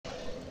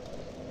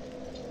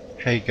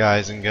Hey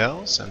guys and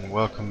girls, and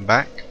welcome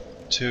back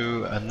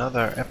to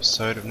another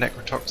episode of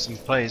Necrotoxin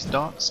Plays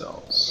Dark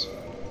Souls.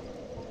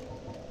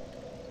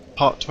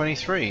 Part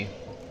 23.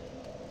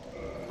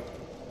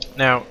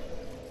 Now,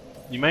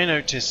 you may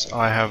notice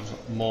I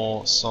have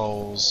more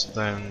souls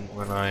than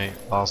when I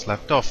last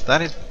left off.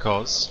 That is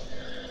because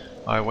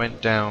I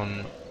went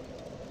down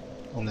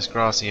on this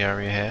grassy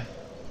area here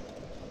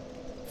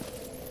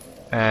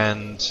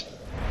and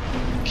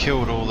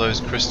killed all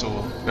those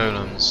crystal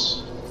golems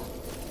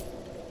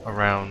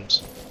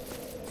around.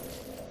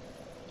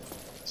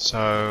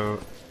 So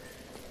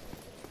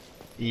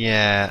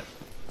yeah,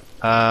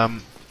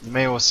 you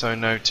may also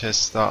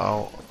notice that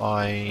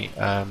I've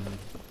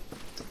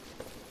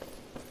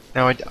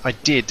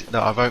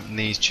opened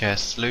these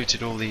chests,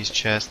 looted all these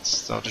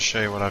chests. I'll just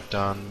show you what I've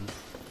done.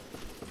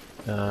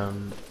 The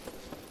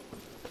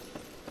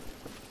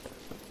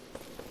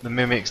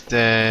mimic's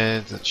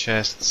dead, the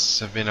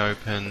chests have been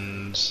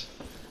opened.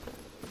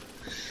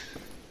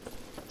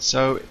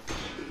 So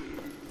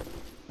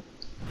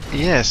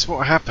yes,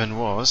 what happened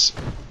was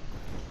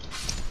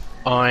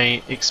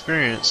I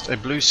experienced a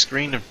blue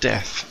screen of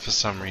death for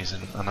some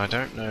reason, and I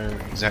don't know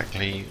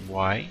exactly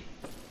why.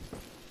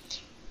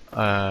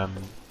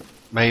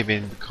 Maybe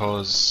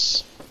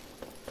because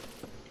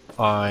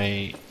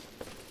I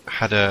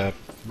had a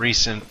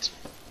recent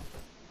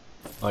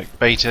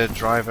beta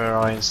driver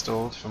I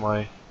installed for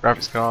my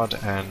graphics card,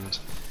 and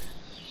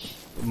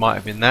it might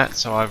have been that,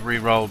 so I've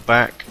re-rolled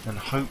back and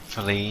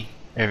hopefully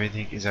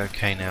everything is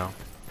okay now.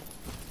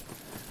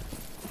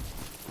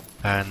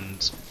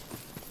 And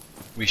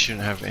we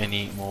shouldn't have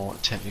any more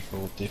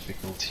technical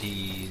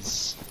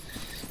difficulties.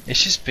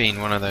 It's just been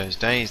one of those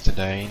days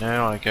today, you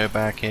know. I go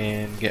back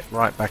in, get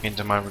right back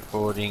into my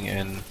recording,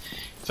 and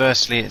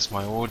firstly it's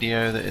my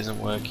audio that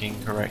isn't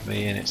working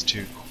correctly and it's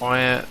too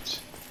quiet.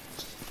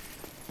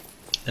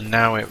 And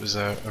now it was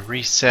a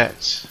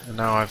reset, and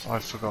now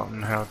I've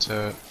forgotten how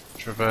to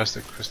traverse the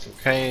crystal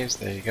caves.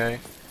 There you go.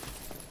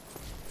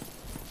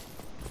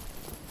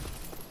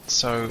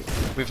 So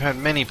we've had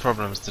many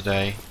problems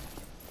today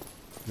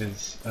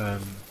with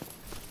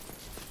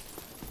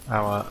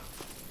our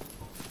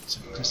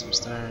prism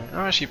stone. Oh,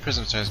 actually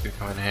prism stones could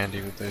come in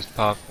handy with those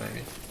paths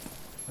maybe.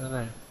 I don't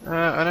know.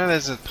 I know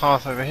there's a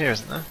path over here,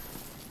 isn't there?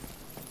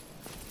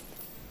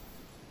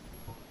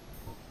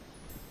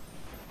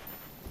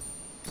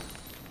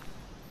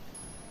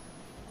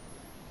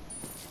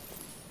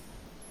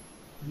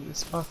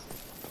 This path?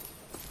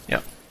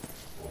 Yep.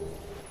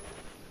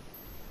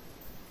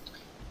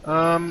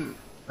 How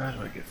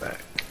do I get back?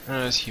 Oh,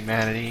 there's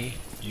humanity.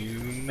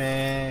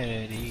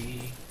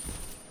 Humanity.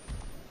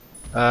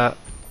 Hello,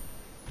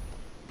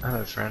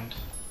 friend.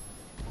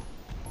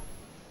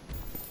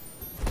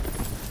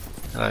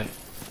 Hello.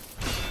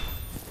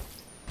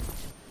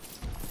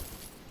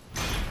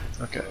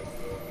 Okay.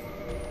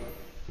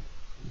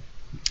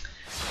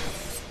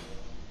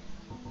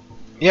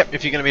 Yep,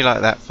 if you're gonna be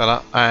like that,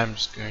 fella, I'm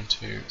just going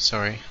to.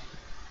 Sorry.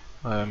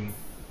 I'm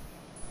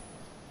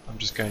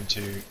just going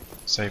to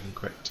save and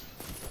quit.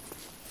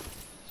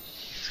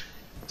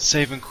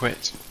 Save and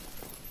quit.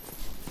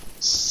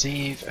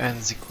 Save and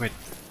the quit.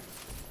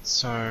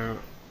 So.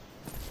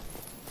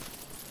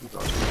 Oh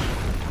god.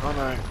 Oh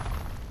no.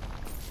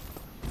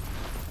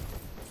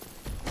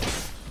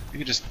 You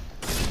could just.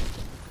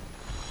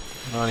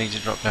 No, I need to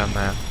drop down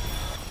there.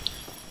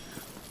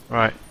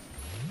 Right.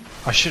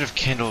 I should have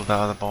kindled that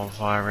other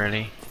bonfire,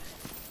 really.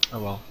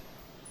 Oh well.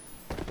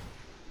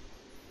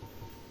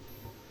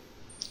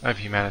 I have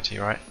humanity,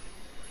 right?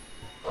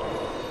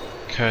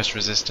 Curse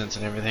resistance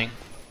and everything.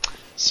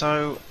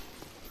 So,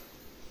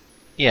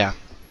 yeah,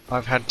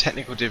 I've had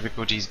technical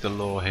difficulties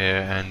galore here,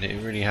 and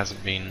it really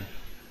hasn't been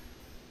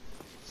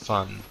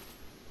fun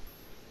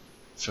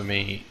for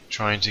me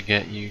trying to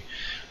get you.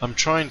 I'm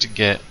trying to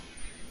get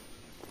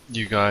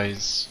you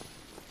guys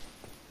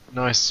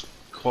nice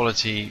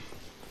quality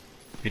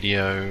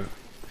video,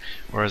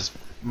 or as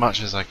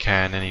much as I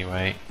can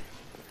anyway,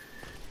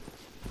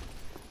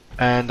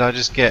 and I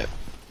just get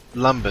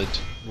lumbered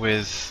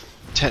with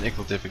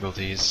technical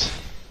difficulties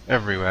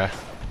everywhere.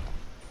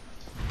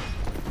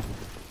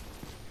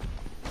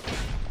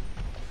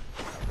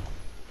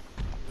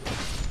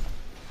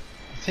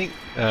 I think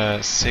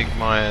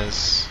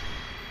Sigma's...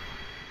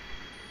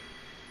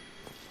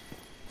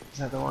 Is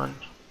that the one?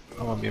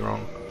 I might be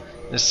wrong.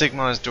 The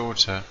Sigma's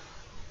daughter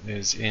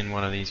is in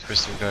one of these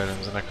crystal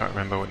golems, and I can't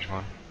remember which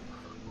one.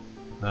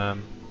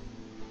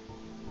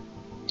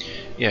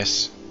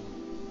 Yes.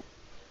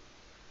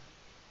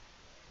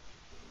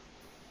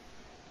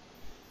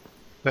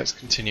 Let's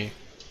continue.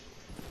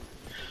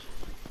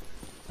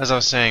 As I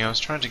was saying, I was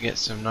trying to get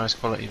some nice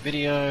quality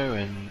video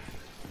and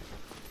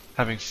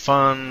having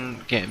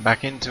fun, getting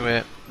back into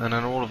it, and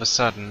then all of a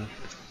sudden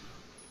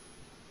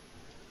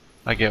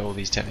I get all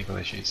these technical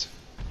issues.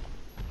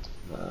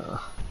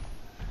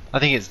 I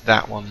think it's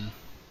that one.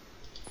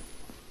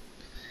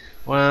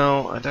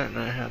 Well, I don't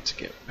know how to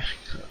get back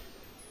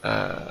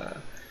up.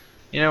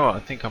 You know what, I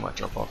think I might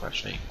drop off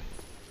actually.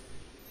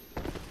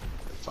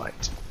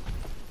 Fight.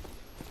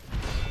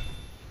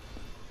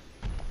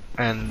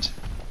 and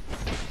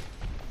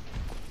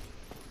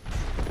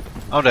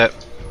hold it.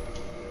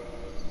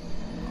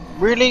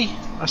 Really?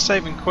 I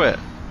save and quit.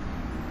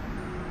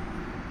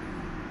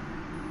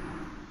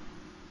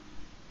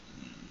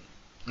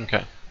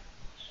 Okay.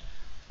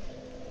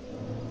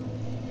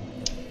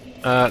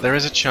 There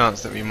is a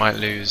chance that we might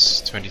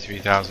lose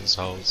 23,000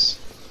 souls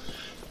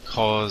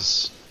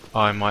because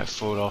I might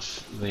fall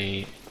off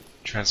the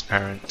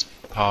transparent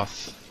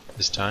path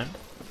this time.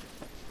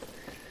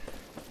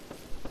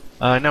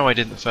 No, I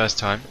didn't the first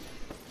time,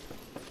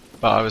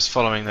 but I was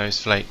following those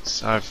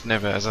flakes. I've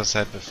never, as I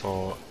said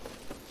before,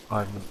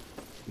 I've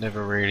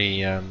never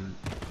really been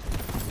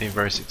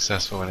very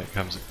successful when it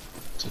comes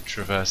to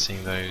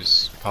traversing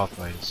those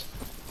pathways.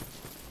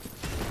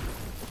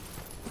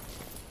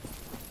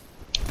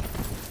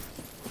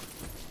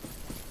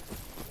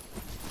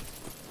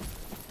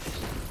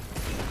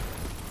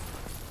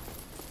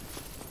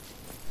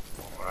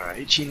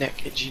 Itchy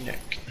neck, itchy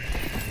neck.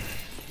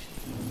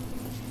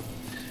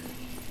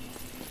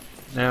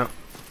 Now,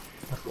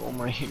 I've got all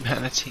my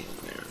humanity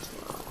in there as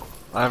well.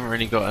 I haven't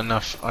really got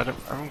enough. I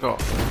haven't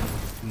got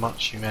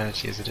much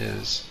humanity as it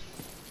is.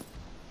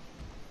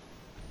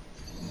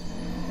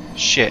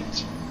 Shit.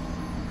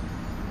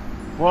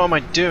 What am I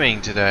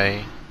doing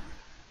today?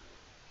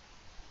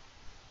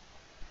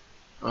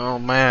 Oh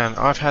man,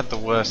 I've had the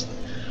worst.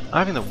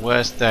 I'm having the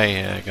worst day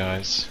here,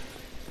 guys.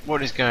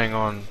 What is going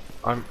on?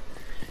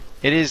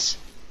 It is.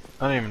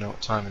 I don't even know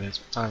what time it is.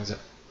 What time is it?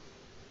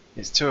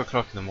 It's 2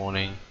 o'clock in the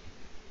morning.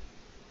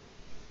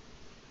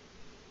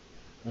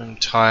 I'm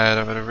tired.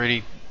 I've had a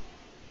really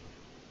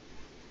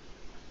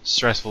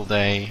stressful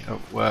day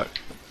at work,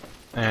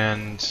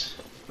 and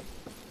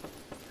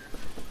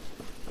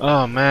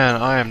oh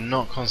man, I am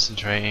not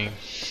concentrating.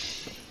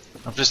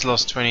 I've just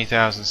lost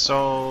 20,000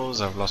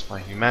 souls. I've lost my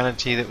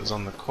humanity that was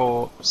on the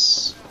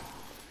corpse.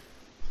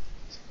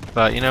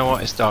 But you know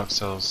what? It's Dark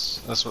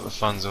Souls. That's what the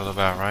fun's all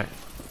about, right?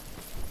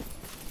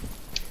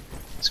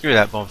 Screw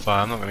that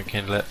bonfire. I'm not going to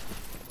kindle it.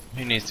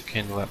 Who needs to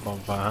kindle that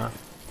bonfire, huh?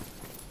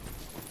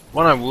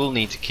 What I will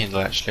need to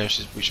kindle, actually,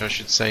 which I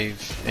should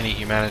save any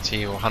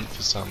humanity or hunt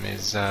for some,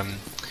 is I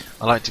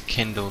like to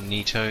kindle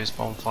Nito's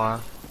bonfire.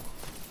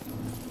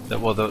 The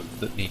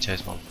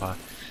Nito's bonfire.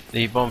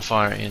 The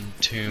bonfire in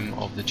Tomb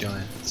of the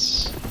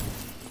Giants.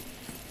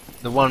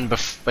 The one,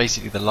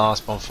 basically the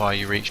last bonfire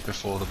you reach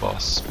before the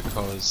boss,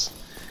 because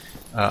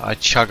I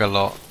chug a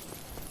lot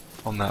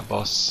on that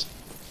boss.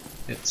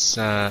 It's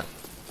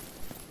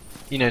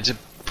you know, to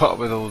put up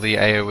with all the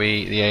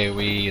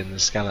AoE and the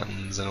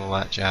skeletons and all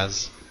that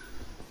jazz.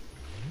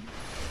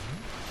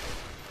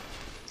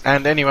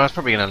 And anyway, I was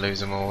probably going to lose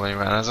them all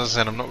anyway. And as I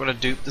said, I'm not going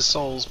to dupe the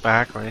souls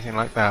back or anything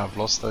like that. I've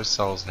lost those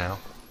souls now.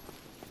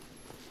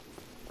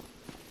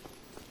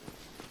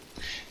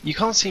 You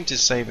can't seem to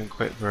save and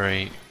quit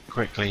very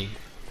quickly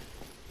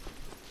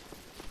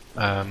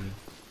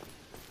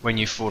when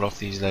you fall off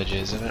these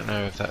ledges. I don't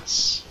know if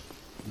that's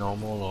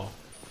normal or...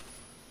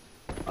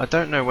 I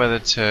don't know whether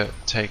to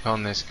take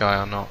on this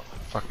guy or not.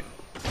 Fuck it.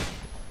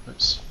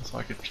 Oops, I thought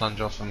I could plunge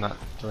off from that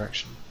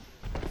direction.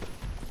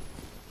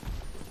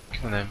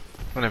 Come on then.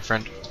 Come on then,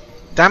 friend.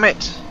 Damn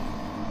it!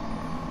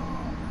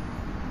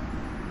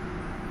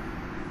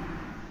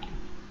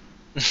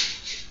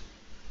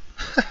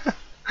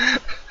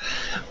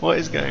 What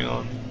is going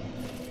on?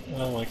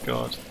 Oh my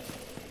god.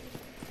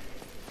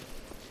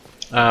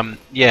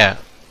 Yeah.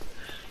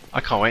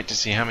 I can't wait to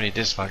see how many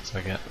dislikes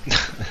I get.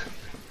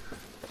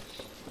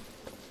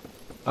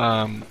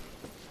 I'm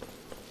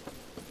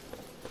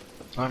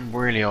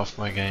really off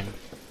my game.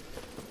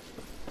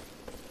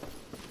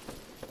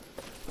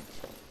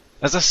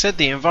 As I said,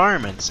 the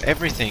environments,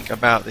 everything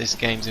about this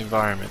game's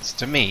environments,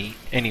 to me,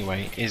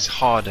 anyway, is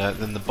harder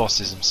than the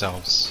bosses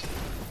themselves.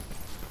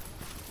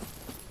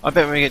 I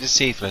bet when we get to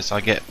Seath,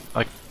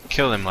 I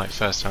kill him like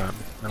first time,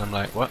 and I'm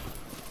like, what?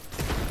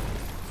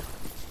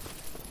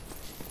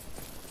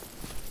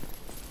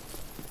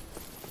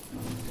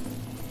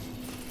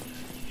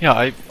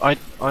 Yeah,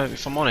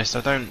 if I'm honest,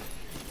 I don't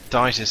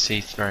die to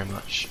Seath very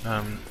much.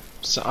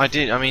 So I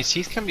mean,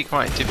 Seath can be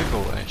quite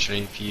difficult actually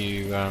if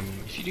you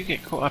do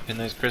get caught up in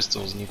those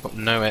crystals and you've got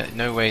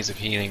no ways of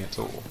healing at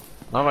all.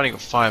 And I've only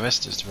got 5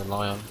 Esters to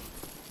rely on.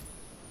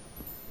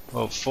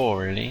 Well,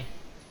 4 really.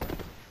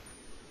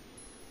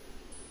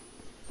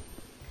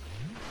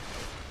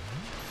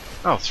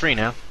 Oh, 3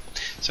 now.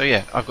 So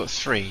yeah, I've got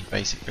 3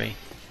 basically.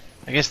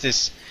 I guess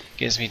this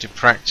gets me to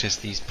practice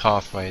these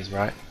pathways,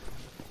 right?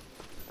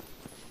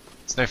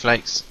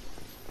 Snowflakes.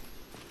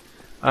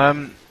 I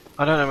don't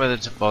know whether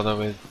to bother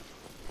with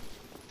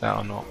that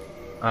or not.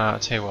 I'll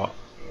tell you what.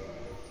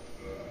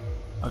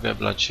 I'll go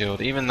Blood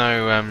Shield, even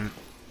though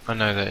I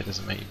know that it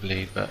doesn't make you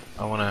bleed, but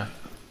I wanna.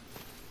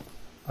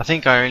 I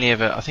think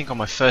on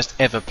my first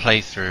ever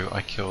playthrough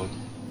I killed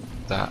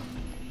that,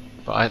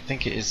 but I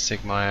think it is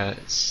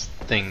Sigma's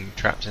thing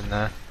trapped in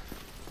there.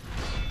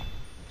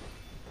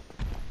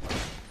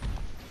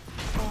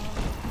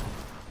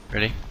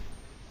 Really?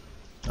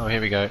 Oh,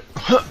 here we go.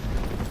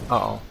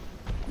 Uh-oh.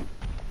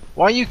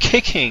 Why are you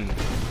kicking?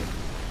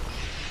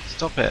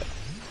 Stop it.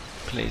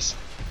 Please.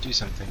 Do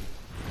something.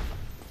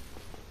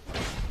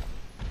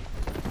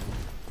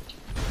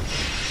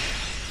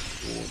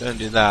 Don't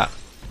do that.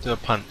 Do a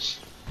punch.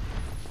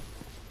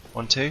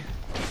 1, 2?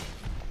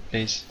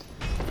 Please.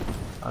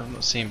 I'm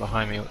not seeing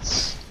behind me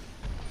what's...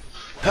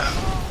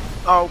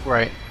 Oh,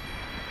 great.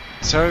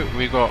 So,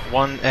 we've got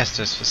 1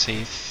 Estus for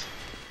Seath.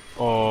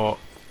 Or...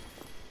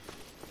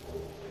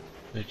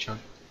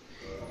 chunk.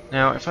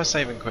 Now, if I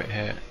save and quit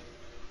here...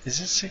 Is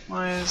this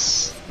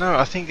Sigmaya's? No,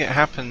 I think it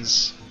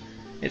happens...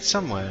 It's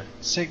somewhere.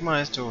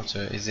 Sigmaya's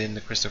daughter is in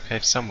the Crystal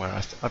Cave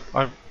somewhere.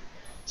 I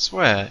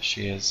swear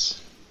she is.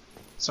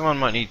 Someone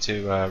might need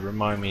to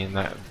remind me in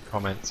that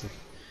comments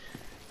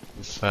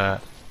if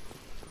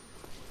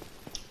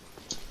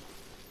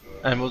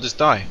and we'll just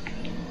die.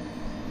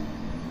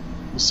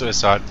 We'll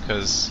suicide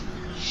because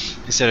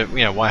instead of,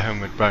 you know, why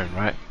homeward bone,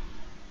 right?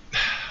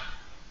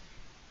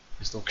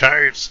 Crystal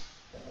Caves.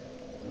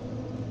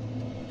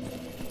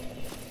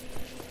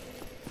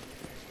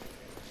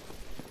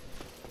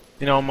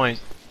 You know, on my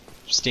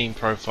Steam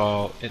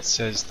profile it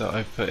says that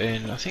I've put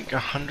in, I think,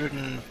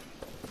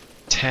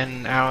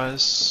 110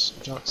 hours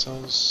Dark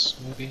Souls,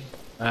 maybe.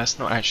 That's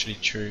not actually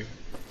true.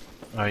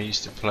 I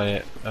used to play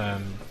it a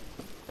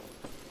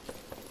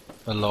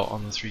lot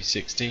on the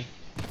 360.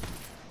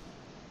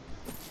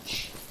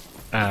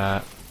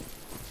 I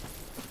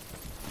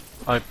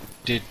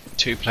did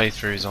 2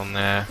 playthroughs on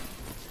there.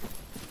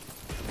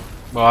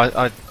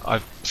 Well, I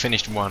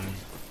finished 1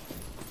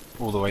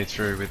 all the way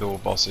through with all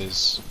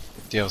bosses.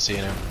 DLC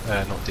and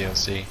not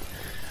DLC.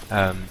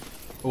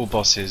 All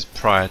bosses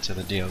prior to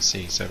the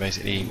DLC. So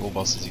basically, all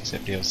bosses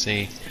except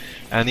DLC.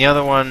 And the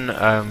other one,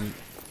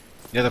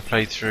 the other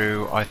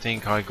playthrough, I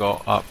think I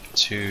got up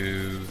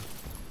to.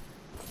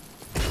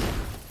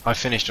 I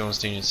finished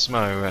Ornstein and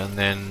Smo, and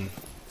then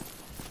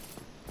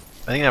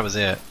I think that was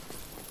it.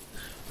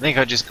 I think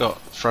I just got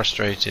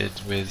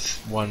frustrated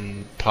with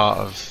one part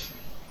of.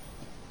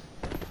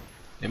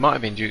 It might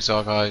have been Duke's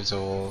Archives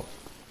or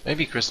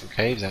maybe Crystal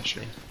Caves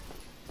actually.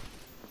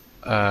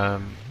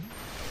 And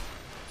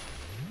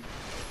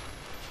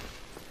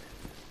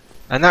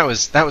that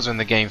was when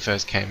the game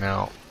first came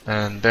out,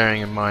 and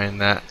bearing in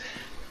mind that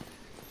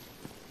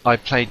I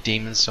played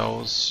Demon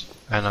Souls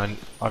and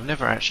I've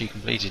never actually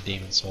completed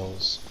Demon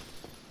Souls.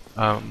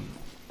 I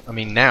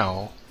mean,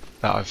 now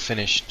that I've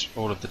finished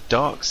all of the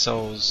Dark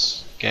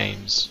Souls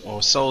games, or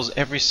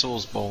every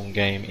Soulsborne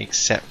game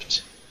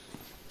except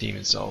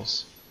Demon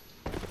Souls,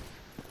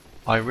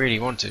 I really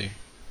want to.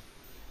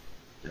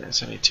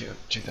 It's only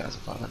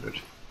 2,500.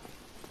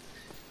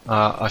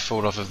 I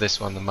fall off of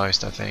this one the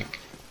most, I think.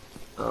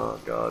 Oh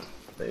god,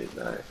 please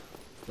no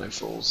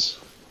falls.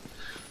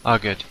 Oh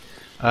good.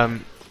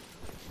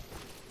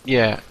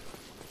 Yeah.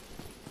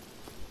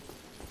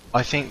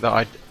 I think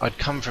that I'd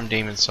come from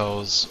Demon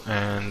Souls,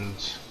 and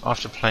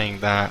after playing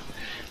that,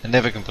 I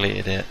never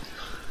completed it.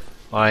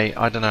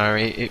 I don't know.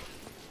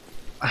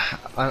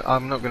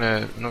 I'm not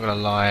gonna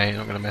lie. I'm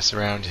not gonna mess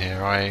around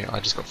here. I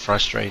just got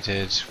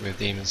frustrated with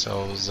Demon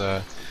Souls.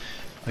 I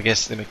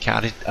guess the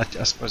mechanic. I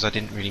suppose I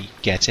didn't really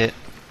get it,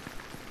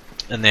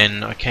 and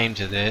then I came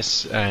to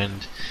this,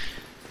 and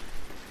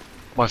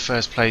my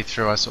first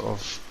playthrough, I sort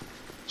of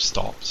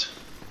stopped.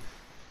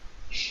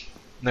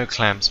 No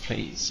clams,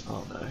 please.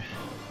 Oh no.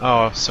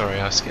 Oh, sorry.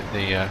 I skipped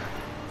the.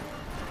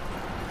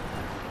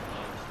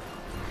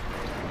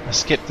 I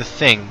skipped the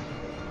thing.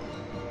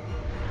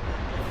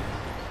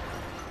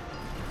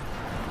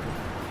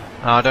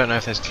 Oh, I don't know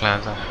if there's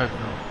clams, I hope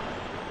not.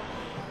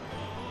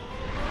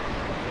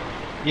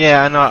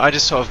 Yeah, and I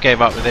just sort of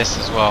gave up with this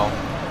as well.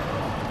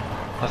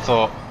 I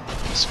thought,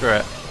 screw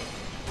it.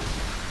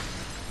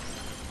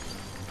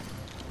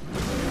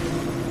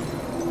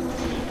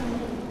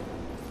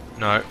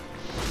 No.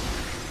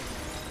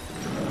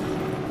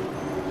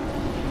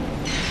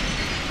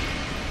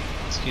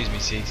 Excuse me,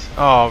 Seath.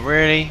 Oh,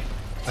 really?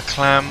 A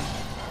clam?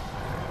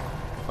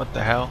 What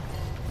the hell?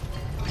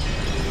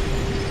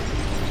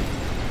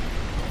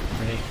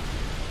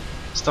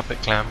 Stop it,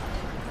 clam.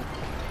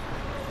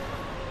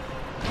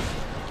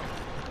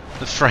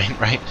 The frame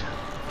rate.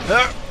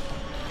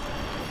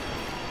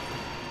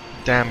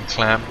 Damn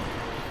clam.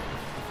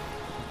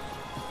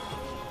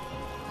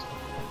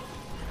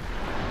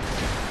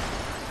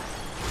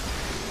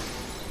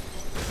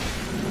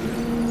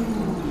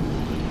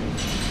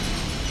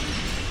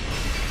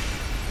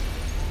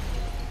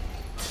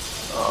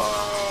 Oh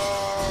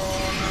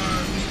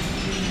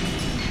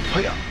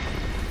no. Hiya.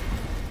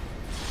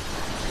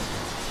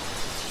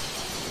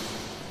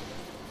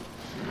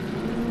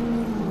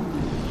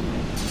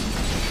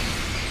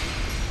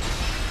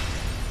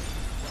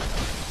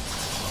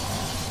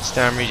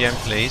 Stam regen,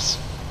 please.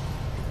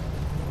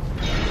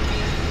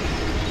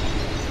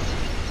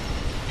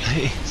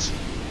 Please.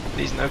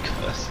 Please, no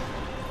curse.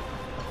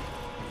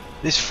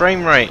 This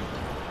frame rate.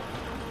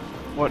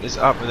 What is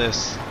up with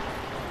this?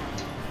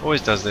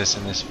 Always does this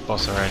in this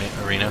boss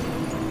arena.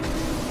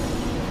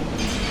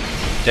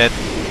 Dead.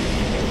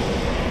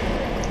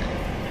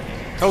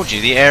 Told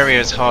you, the area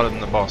is harder than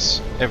the boss.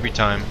 Every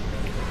time.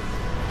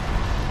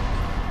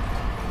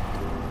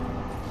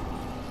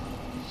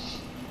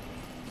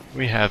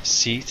 We have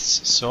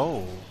Seath's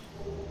soul.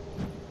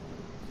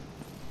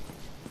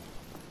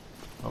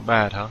 Not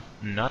bad, huh?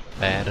 Not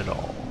bad at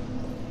all.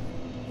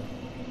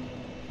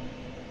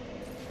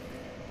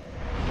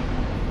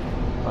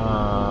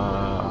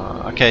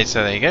 Okay,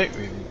 so there you go.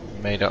 We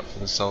made up for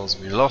the souls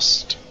we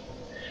lost,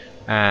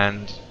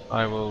 and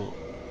I'm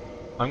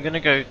gonna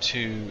go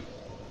to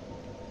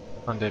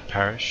Undead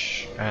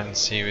Parish and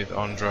see with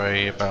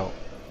Andre about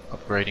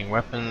upgrading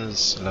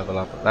weapons, level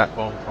up at that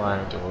bonfire,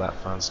 and do all that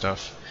fun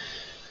stuff.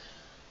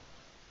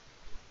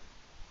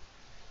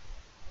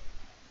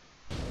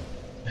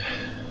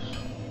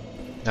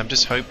 I'm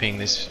just hoping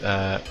this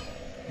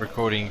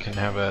recording can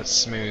have a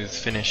smooth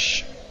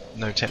finish,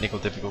 no technical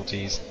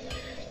difficulties.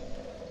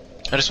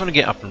 I just want to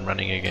get up and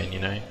running again, you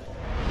know.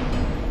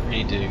 I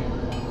really do.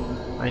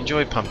 I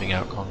enjoy pumping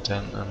out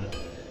content, and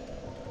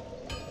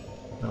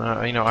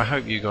you know, I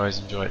hope you guys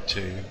enjoy it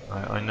too.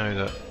 I know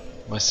that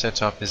my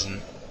setup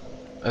isn't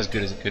as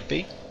good as it could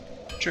be,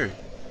 true,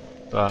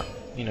 but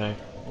you know,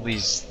 all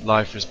these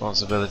life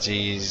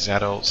responsibilities,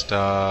 adult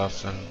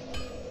stuff, and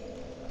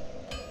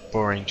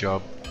boring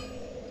job.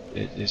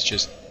 It's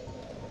just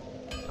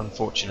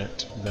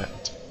unfortunate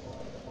that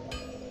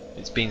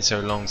it's been so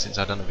long since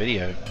I've done a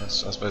video. I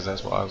suppose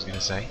that's what I was going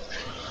to say.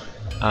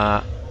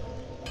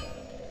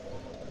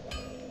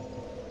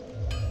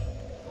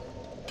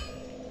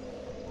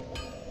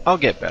 I'll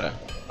get better.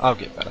 I'll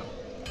get better.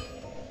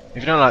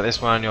 If you don't like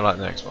this one, you'll like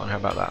the next one. How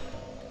about that?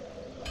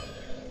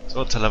 So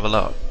what to level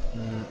up?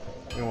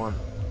 We want,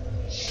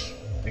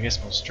 I guess,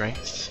 more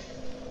strength.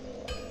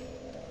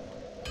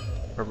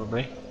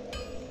 Probably.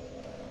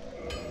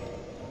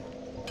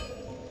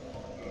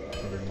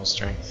 Probably more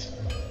strength.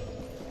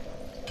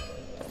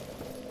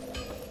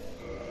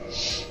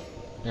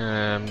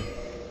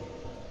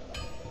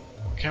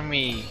 Can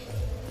we?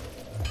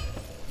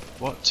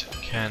 What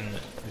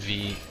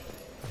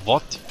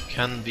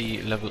can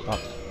we level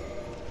up?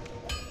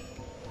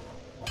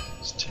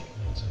 Let's take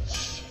those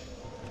off.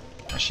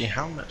 Actually,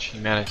 how much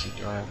humanity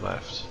do I have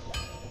left?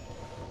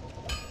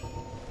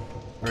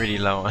 Really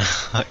low.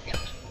 I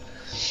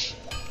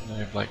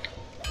have like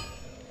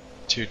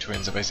 2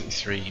 twins are basically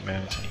 3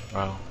 humanity.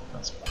 Wow,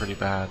 that's pretty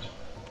bad.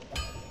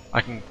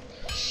 At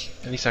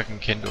least I can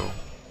kindle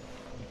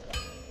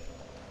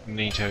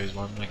Nito's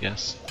one, I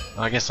guess.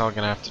 I guess I'm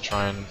gonna have to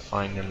try and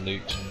find and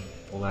loot and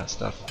all that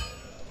stuff.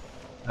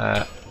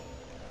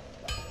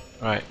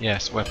 Right,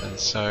 yes,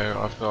 weapons. So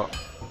I've got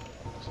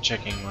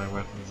checking my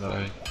weapons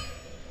that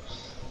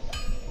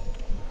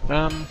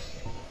I'll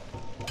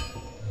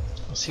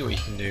see what you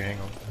can do. Hang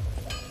on.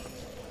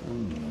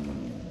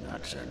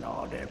 That's an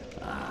odd.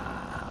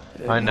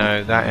 I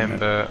know that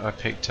ember I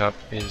picked up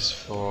is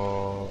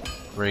for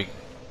Rig.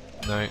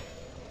 No.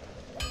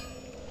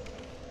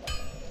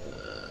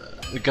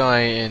 The guy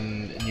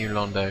in New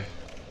Londo.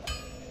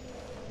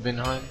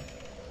 Vinheim?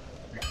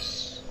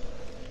 Briggs.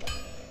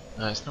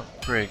 No, it's not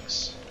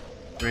Briggs.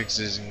 Briggs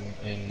is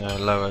in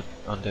Lower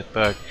Undead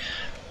Berg.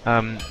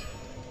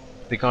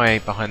 The guy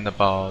behind the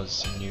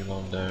bars in New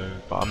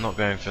Londo, but I'm not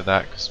going for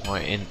that because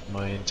my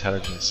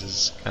intelligence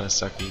is kind of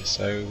sucky.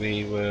 So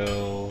we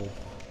will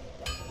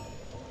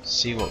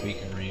see what we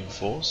can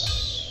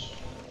reinforce,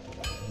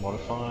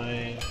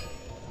 modify.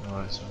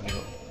 Alright, so I've only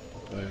got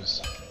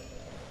those.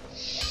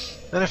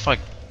 Then if I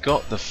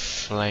got the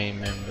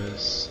flame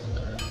embers,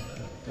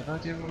 did I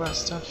do all that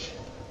stuff?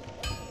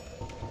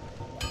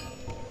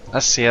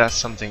 Let's see, that's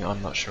something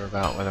I'm not sure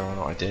about whether or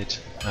not I did.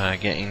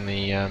 Getting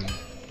the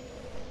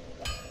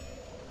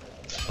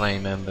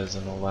flame embers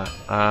and all that.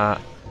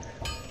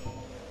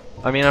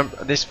 I mean,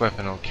 this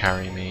weapon will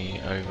carry me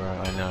over,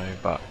 I know,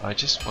 but I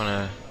just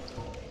wanna.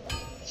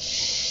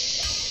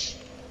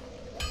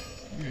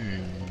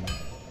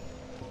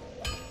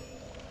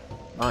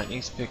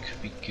 Lightning spear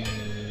could be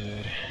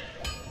good.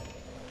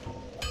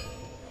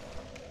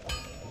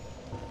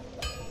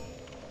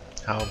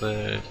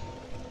 Halberd.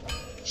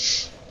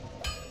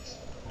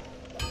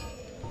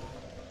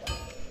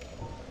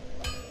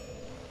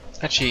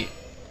 Actually,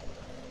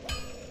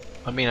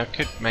 I mean, I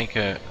could make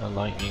a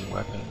lightning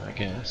weapon, I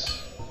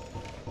guess.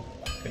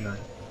 Couldn't I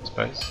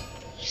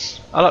suppose?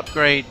 I'll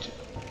upgrade.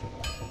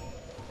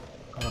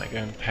 I might go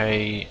and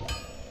pay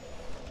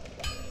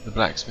the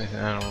blacksmith in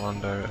Anor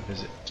Londo a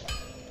visit.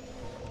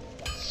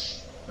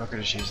 I could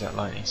just use that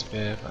lightning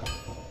spear, but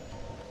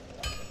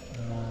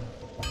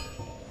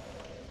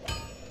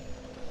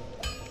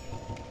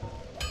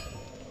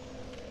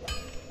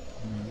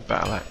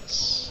battle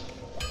axe.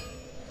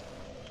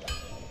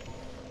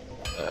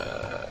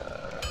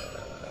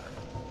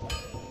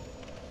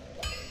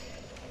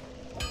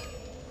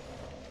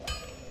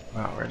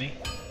 Wow, really?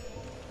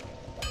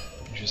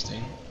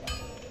 Interesting.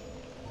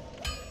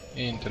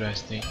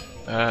 Interesting.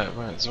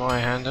 Right,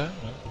 Zweihander.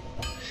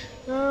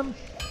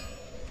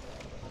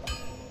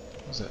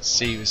 What's that?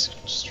 C with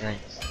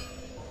strength.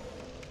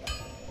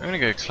 I'm gonna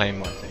go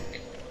Claymore, I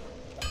think.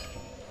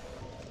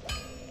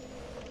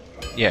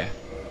 Yeah,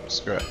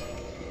 screw it.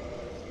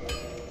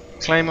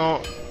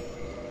 Claymore.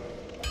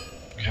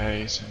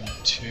 Okay, so I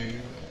need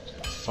 2,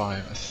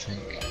 5, I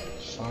think.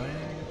 5.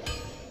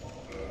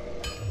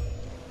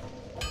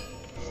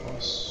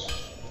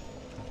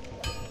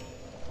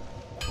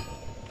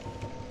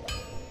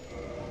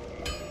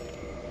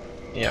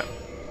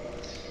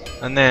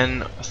 And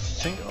then I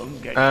think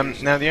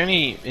now the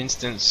only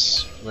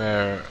instance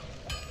where,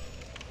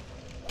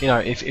 you know,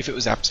 if it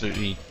was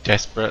absolutely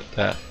desperate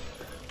that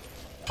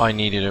I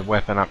needed a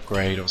weapon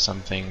upgrade or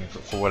something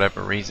for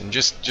whatever reason,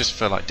 just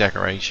for like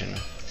decoration,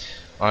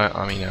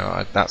 I mean, you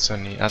know, that's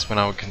when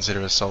I would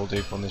consider a soul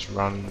dupe on this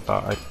run.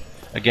 But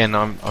again,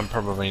 I'm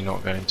probably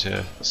not going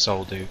to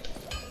soul dupe.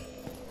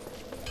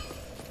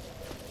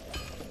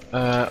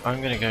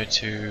 I'm going to go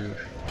to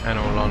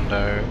Anor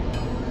Londo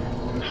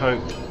and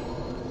hope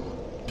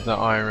that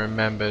I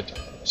remembered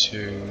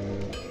to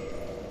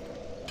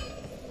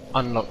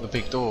unlock the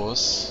big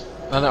doors.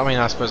 I mean,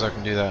 I suppose I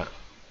can do that,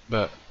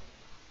 but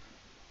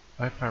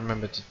I hope I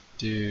remember to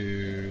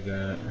do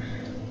that.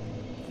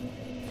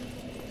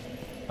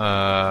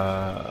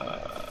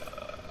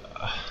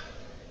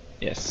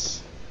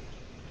 Yes.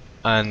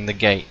 And the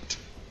gate,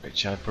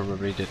 which I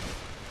probably did.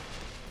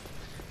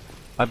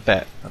 I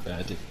bet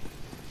I did.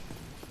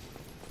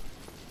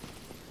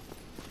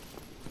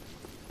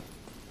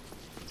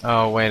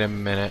 Oh, wait a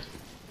minute.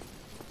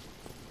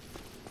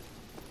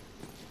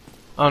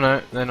 Oh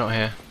no, they're not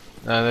here.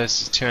 No,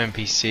 there's 2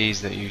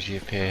 NPCs that usually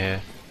appear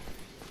here.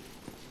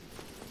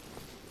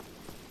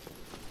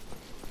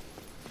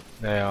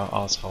 They are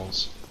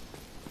arseholes.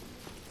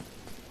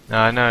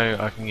 Now I know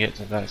I can get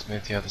to the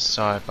blacksmith the other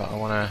side, but I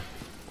want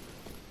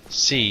to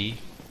see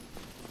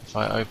if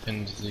I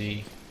opened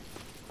the...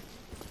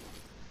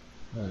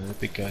 Oh, the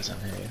big guys out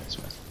here. Yeah, that's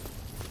right.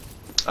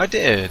 I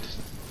did!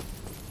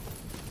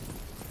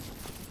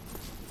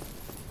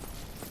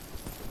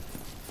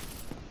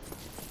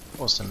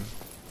 Awesome.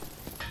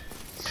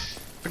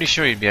 Pretty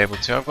sure you'd be able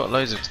to. I've got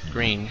loads of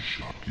green.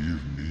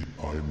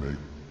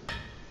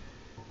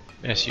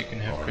 Yes, you can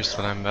have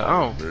crystal amber.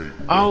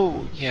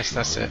 Oh, yes,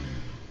 that's it.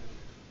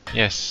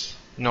 Yes,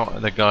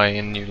 not the guy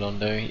in New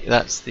Londo.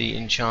 That's the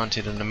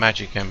enchanted and the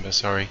magic ember.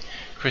 Sorry,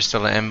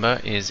 crystal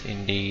ember is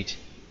indeed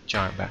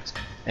giant bats.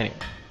 Anyway.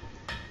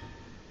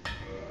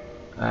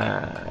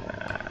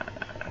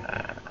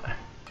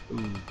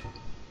 Ooh.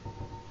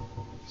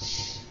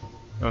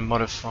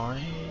 Modify.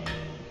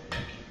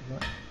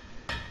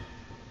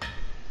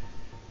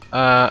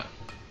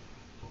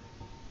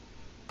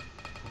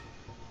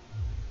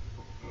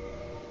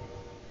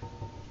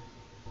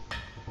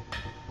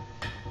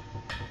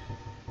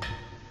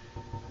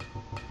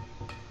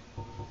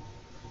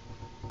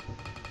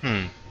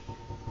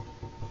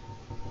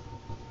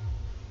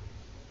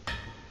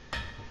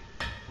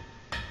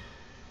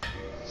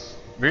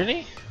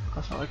 Really?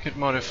 I thought I could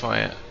modify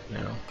it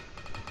now.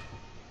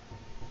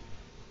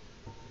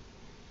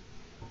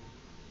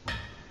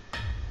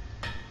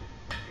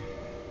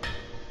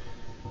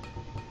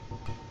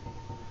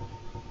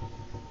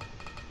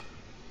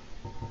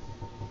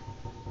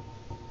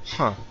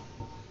 Huh.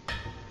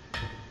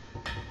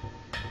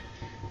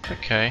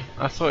 Okay,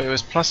 I thought it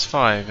was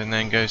 +5 and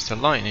then goes to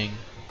lightning.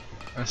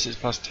 This is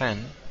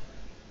 +10.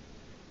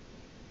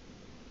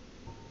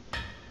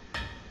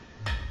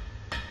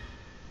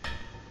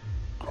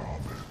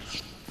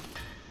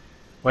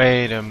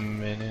 Wait a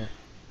minute.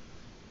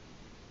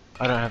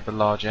 I don't have the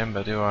large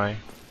ember, do I?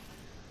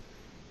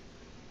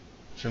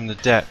 From the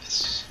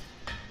depths.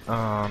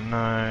 Oh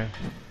no.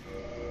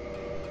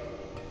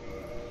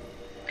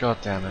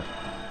 God damn it.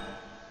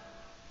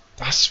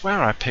 I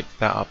swear I picked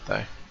that up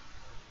though.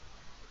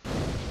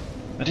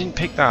 I didn't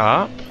pick that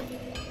up?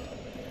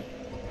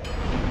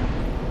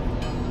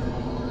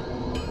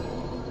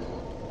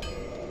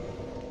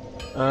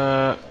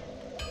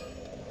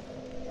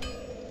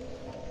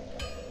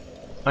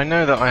 I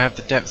know that I have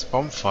the depths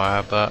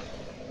bonfire, but...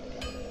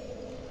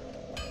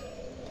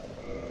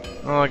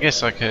 Well, I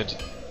guess I could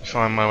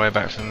find my way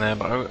back from there,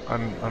 but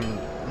I'm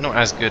not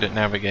as good at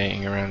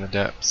navigating around the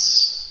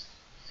depths.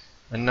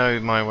 I know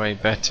my way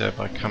better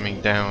by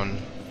coming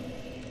down,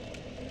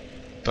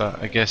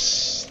 but I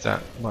guess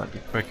that might be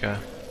quicker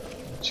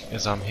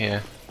as I'm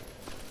here.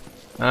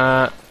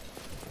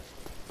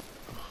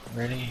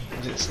 Really?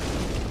 Is it...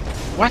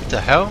 What the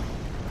hell?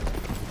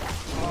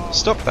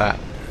 Stop that!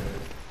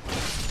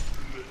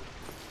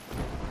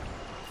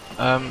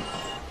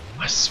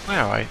 I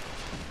swear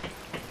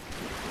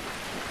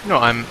You know,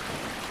 I'm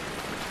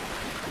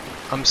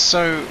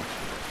so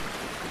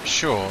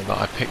sure that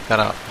I picked that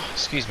up.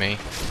 Excuse me.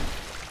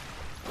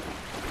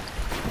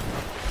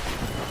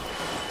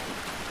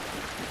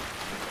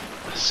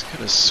 I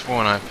could have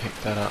sworn I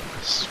picked that up,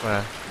 I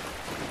swear.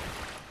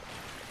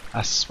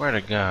 I swear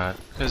to God,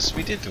 because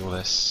we did all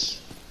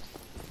this.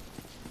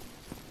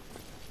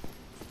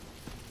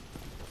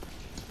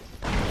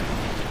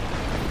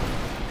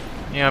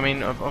 Yeah, I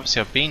mean,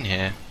 obviously I've been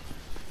here.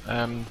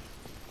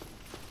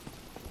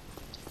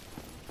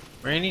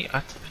 Really?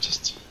 I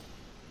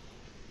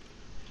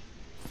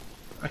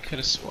could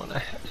have sworn I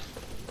had.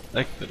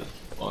 I could have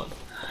sworn.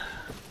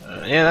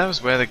 Yeah, that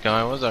was where the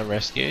guy was I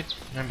rescued.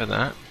 Remember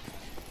that?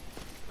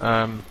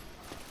 Oh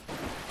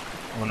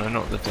no,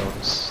 not the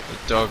dogs. The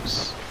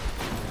dogs.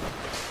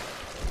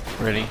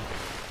 Really?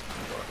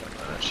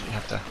 I actually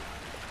have to.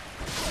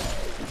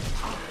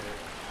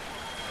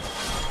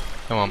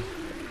 Come on.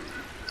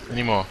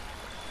 Any more?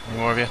 Any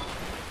more of you?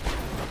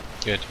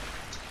 Good.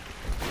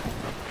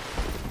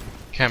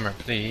 Camera,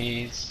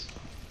 please.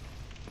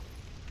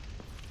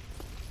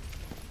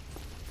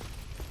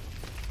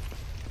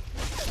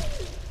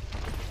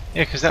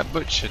 Yeah, because that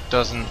butcher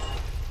doesn't...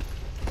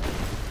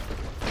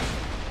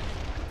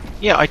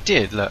 Yeah, I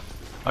did, look.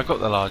 I got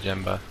the large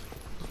ember.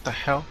 What the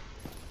hell?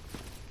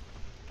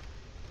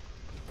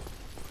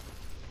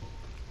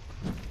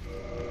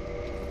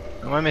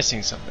 Am I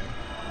missing something?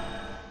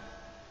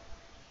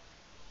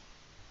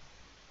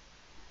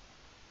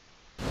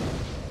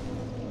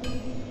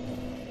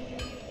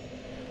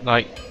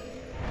 Like,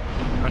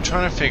 I'm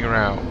trying to figure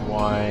out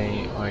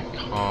why I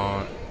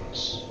can't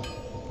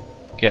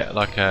get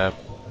like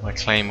my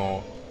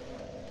claymore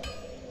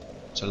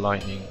to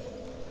lightning.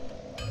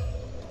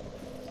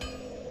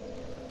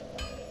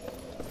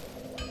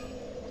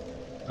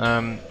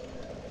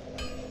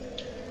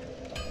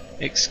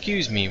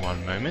 Excuse me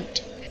one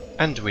moment,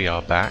 and we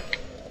are back.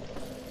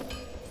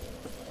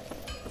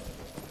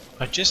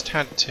 I just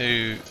had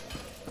to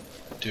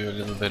do a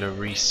little bit of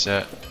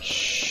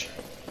research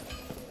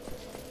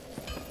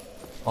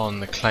on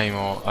the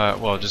claymore,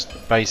 well, just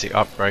basic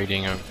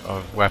upgrading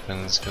of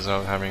weapons, because I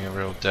was having a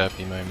real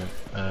derpy moment.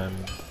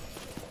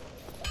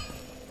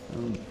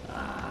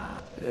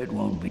 It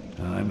won't be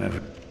time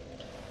ever.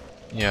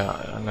 Yeah,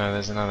 I know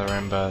there's another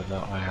ember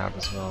that I have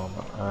as well,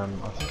 but I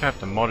think I have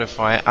to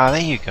modify it. Ah,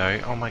 there you go.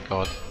 Oh my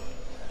god.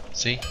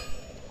 See?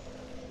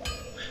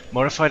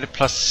 Modify to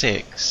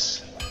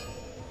 +6.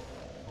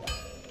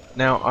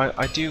 Now,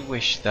 I do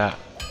wish that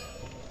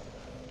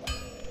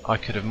I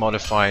could have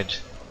modified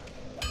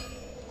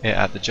it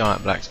at the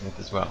giant blacksmith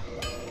as well.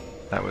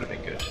 That would have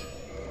been good.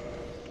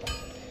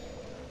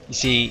 You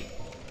see,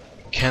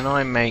 can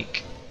I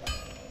make...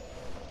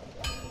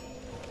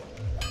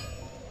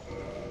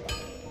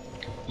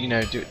 You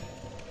know,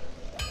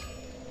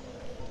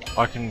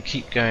 I can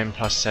keep going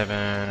 +7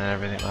 and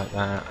everything like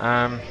that.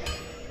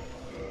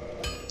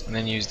 And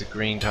then use the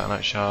green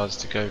titanite shards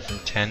to go from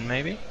 10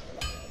 maybe?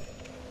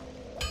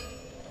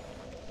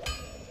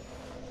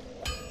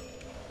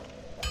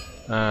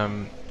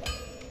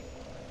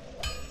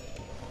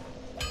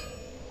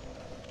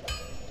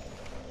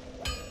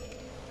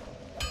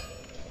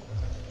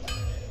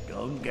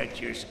 Don't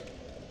get your...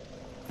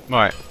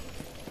 Right.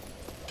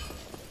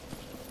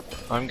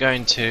 I'm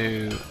going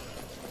to...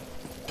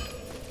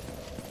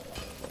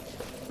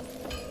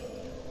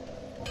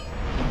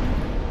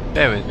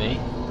 Bear with me.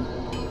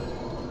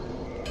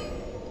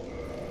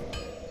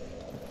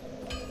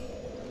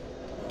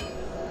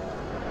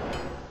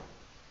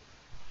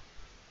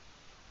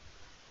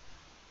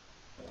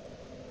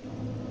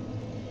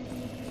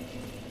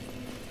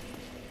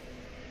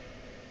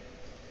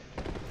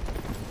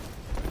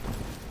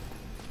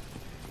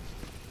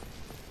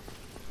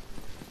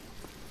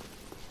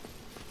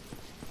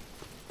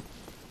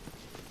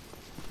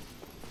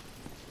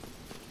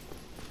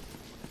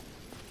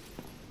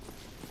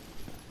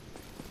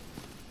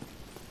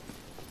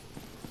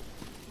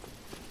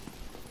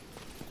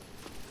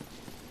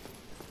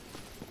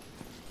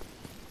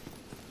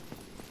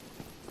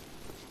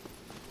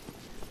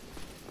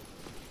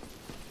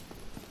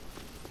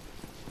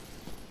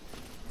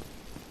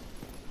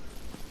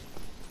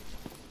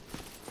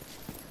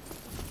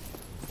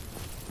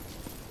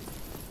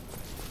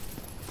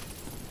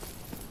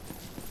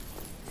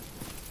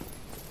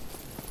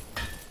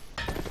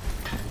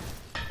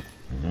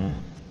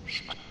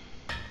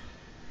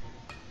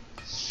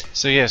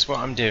 So yes, what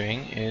I'm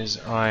doing is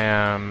I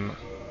am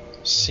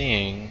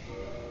seeing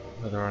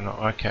whether or not...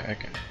 Okay.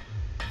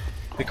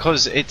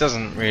 Because it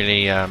doesn't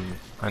really... I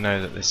know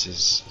that this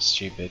is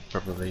stupid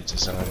probably to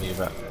some of you,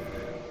 but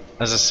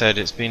as I said,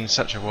 it's been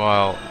such a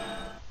while.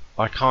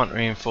 I can't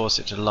reinforce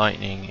it to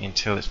lightning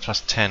until it's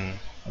 +10,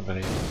 I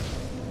believe.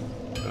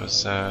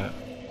 Because...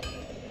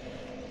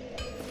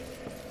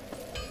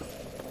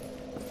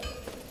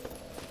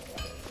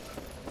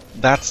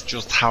 that's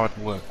just how it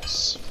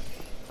works.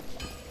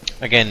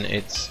 Again,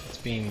 it's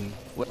been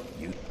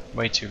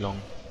way too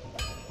long.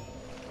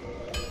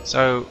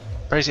 So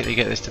basically,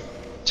 get this to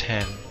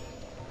 10.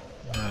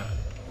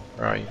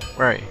 Where are you?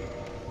 Where are you?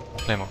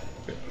 Claymore.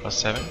 Good.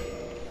 +7,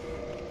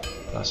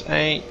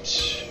 +8,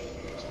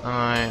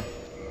 +9,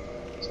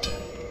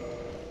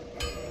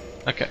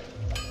 +10. Okay.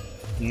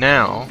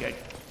 Now, I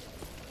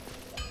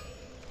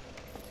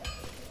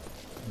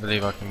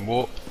believe I can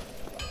warp.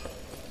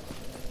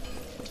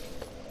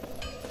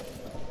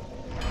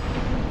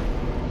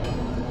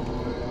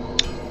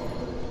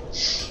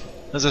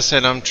 As I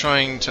said, I'm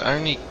trying to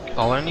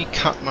I'll only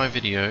cut my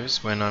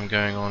videos when I'm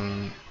going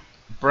on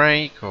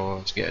break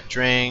or to get a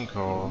drink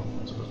or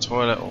to the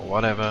toilet or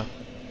whatever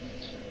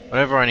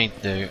I need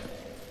to do.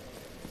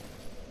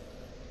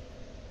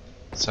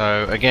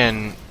 So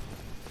again,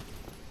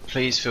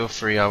 please feel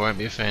free, I won't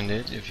be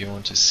offended if you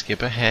want to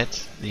skip ahead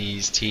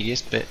these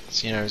tedious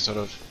bits, you know, sort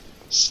of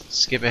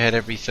skip ahead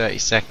every 30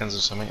 seconds or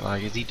something.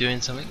 Like, is he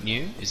doing something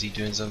new? Is he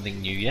doing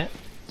something new yet?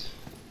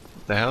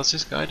 What the hell's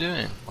this guy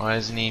doing? Why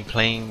isn't he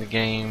playing the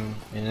game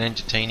in an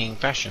entertaining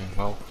fashion?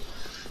 Well,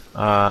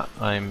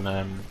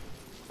 I'm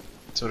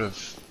sort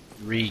of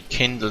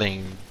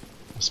rekindling,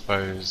 I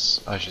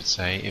suppose I should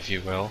say, if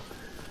you will,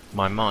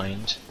 my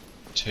mind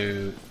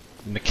to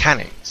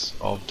mechanics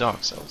of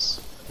Dark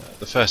Souls,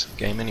 the first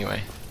game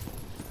anyway.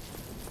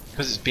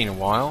 Because it's been a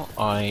while,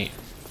 I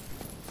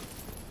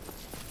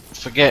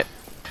forget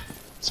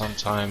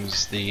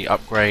sometimes the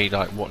upgrade,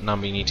 like what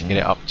number you need to get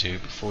it up to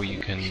before you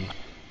can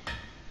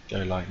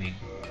go lightning.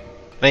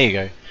 There you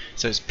go.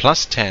 So it's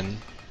plus 10,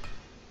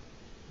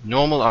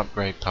 normal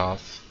upgrade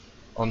path,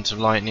 onto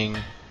lightning.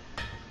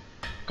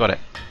 Got it.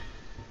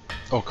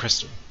 Or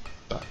crystal,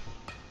 but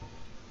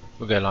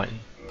we'll go lightning.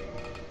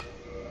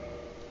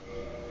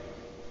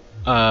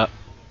 And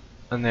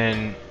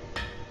then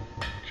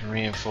can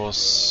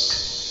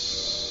reinforce.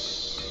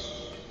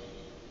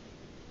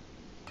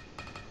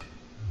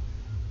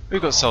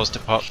 We've got souls to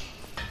pop.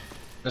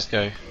 Let's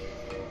go.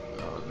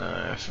 Oh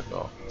no, I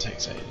forgot. It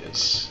takes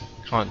ages.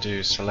 Can't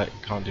do select,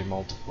 can't do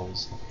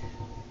multiples.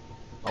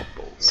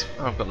 Multiples.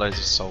 Oh, I've got loads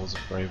of souls of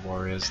brave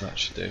warriors, that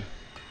should do.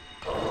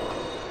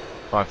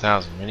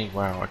 5,000, really?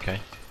 Wow, okay.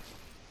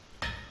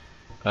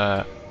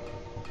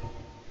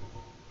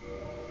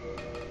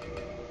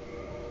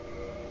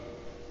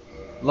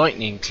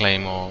 Lightning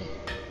Claymore.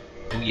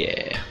 Oh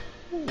yeah.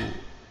 Ooh.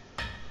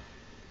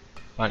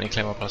 Lightning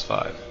Claymore plus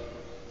 5.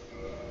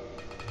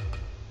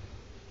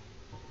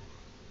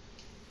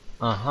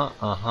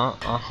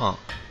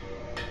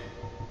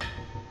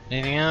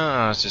 Anything else?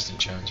 Oh, it's just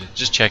enchanted.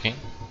 Just checking.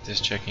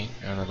 Just checking.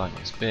 And the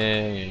lightning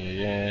spear.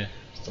 Yeah.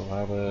 Still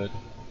halberd.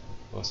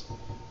 Of course.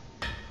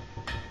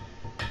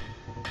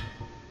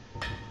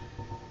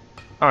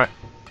 Alright.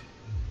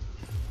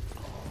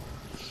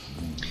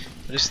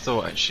 I just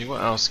thought actually,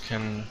 what else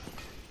can...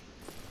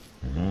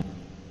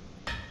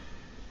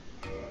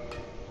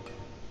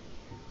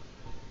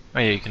 Oh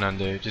yeah, you can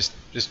undo. Just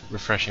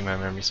refreshing my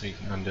memory so you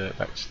can undo it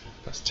back to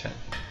plus 10.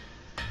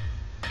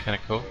 Kinda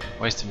cool.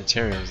 Wasted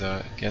materials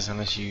though, I guess,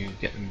 unless you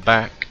get them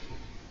back.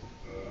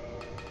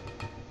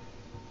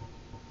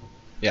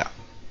 Yeah.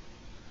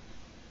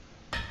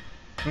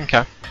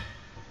 Okay.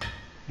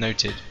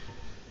 Noted.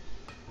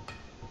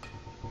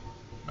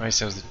 Oh, he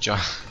sells the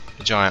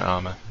giant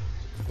armor.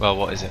 Well,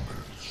 what is it?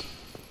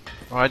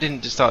 Oh, I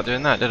didn't just start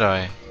doing that, did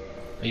I?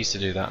 I used to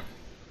do that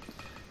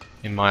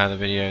in my other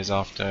videos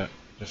after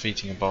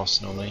defeating a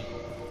boss normally.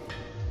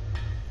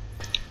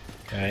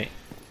 Okay.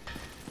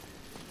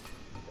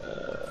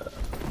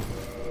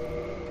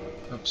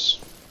 Oops.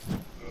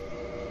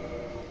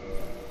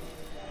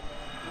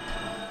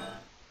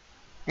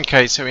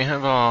 Okay, so we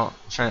have our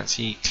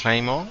fancy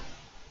claymore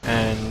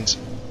and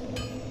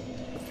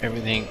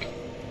everything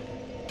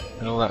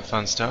and all that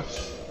fun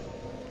stuff.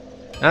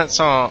 That's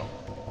our...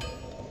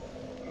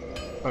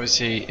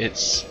 Obviously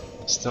it's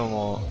still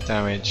more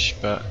damage,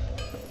 but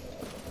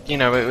you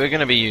know, we're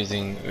going to be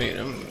using...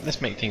 let's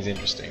make things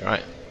interesting,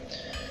 right?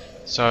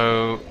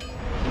 So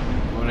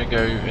I want to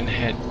go and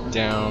head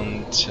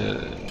down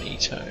to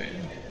Nito.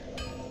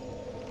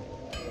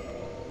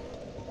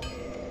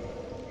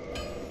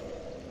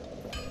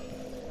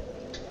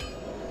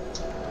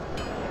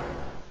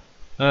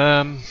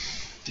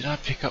 Did I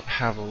pick up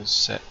Havel's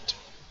set?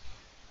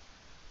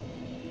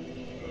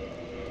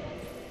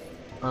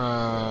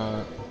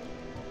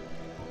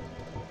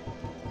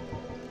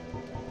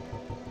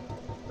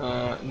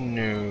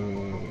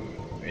 No,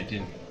 I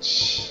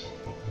didn't.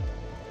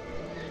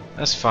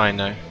 That's fine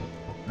though.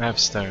 I have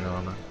stone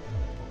armor.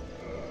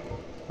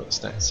 Got the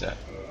stone set.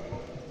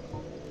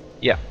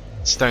 Yeah,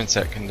 stone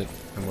set can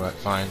work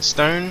fine.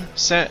 Stone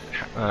set,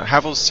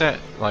 Havel's set,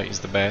 like, is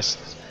the best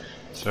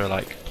for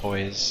like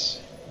poise.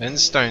 Then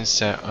stone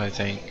set, I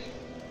think.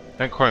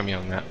 Don't quote me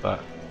on that,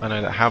 but I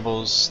know that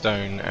Havel's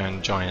stone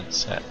and giant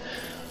set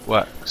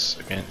works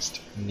against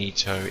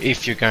Nito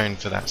if you're going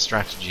for that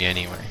strategy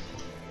anyway.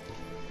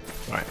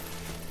 Right.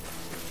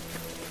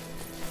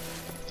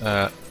 What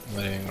am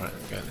I doing? Right,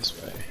 we'll go this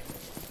way.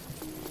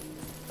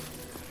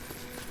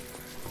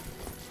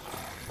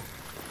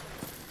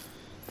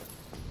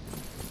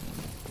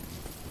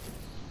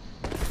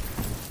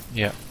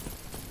 Yeah.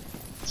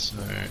 So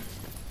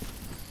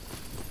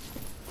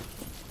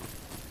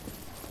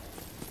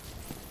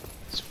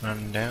let's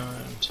run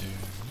down to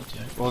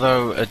Nito.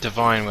 Although a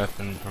divine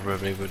weapon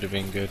probably would have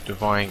been good.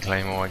 Divine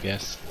claymore, I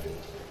guess.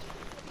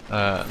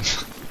 But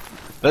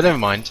never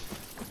mind.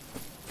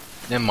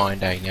 Never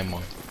mind, eh? Never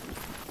mind.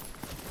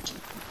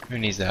 Who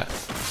needs that?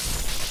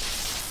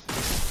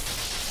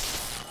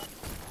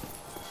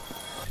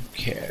 Who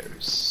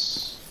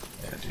cares?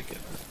 Yeah, I do get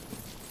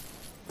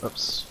that.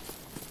 Oops.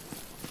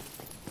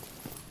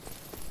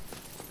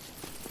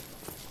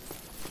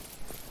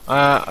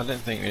 I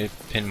don't think we need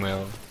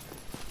Pinwheel.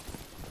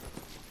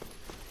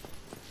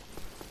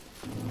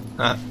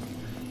 Ah,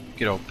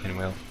 good old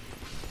Pinwheel.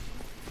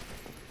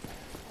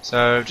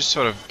 So just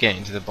sort of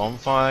getting to the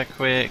bonfire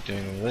quick,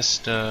 doing all this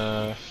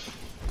stuff.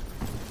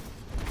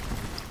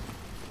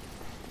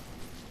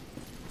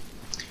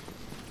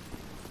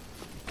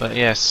 But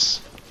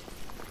yes,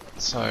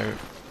 so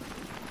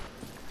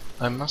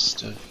I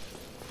must have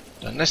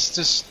done. Let's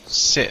just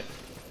sit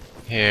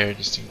here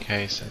just in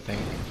case, I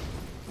think.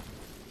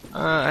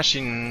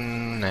 Actually,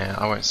 nah,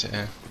 I won't sit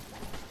here.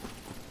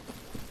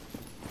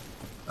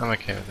 I'm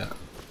okay with that.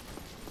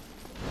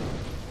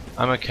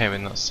 I'm okay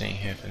with not sitting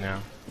here for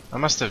now. I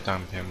must have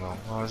done Pinwheel.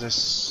 What was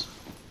this?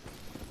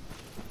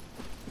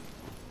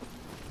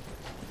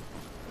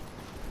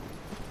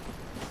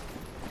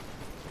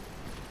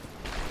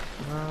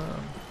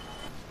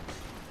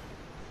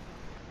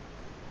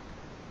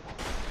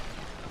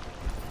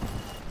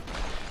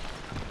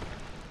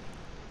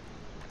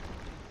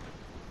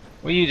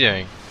 What are you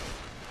doing?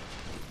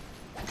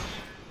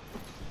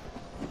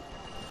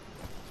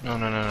 No,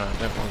 no, no, no, I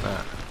don't want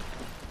that.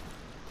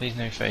 Please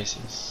no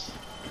faces.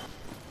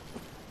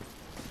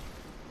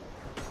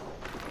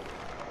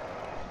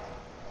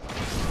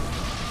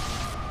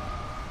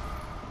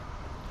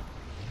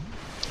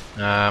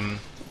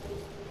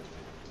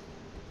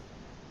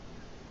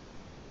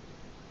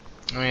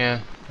 Oh yeah,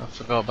 I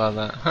forgot about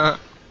that.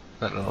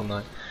 That little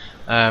note.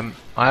 I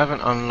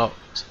haven't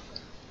unlocked.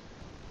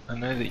 I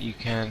know that you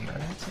can. I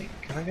don't think.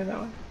 Can I go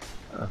that way?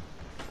 Oh.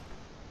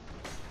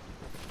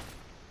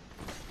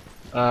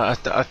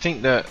 I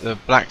think that the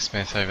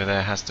blacksmith over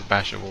there has to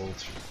bash a wall,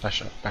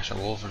 bash a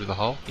wall through the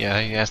hole.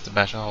 Yeah, he has to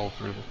bash a hole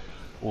through,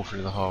 wall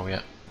through the hole.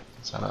 Yeah,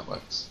 that's how that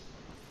works.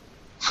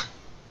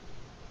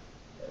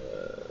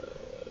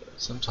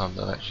 Sometimes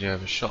I've actually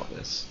overshot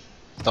this.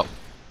 Stop.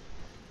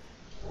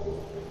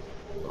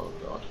 Oh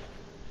god,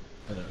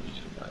 I don't need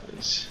to like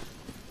this.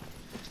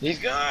 These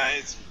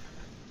guys.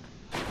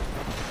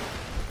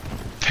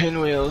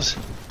 Pinwheels,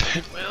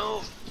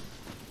 pinwheels.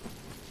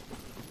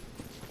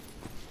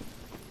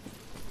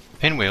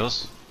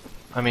 Pinwheels?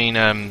 I mean,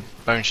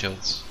 bone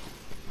shields.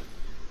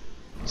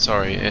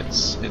 Sorry,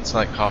 it's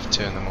like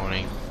 2:30 in the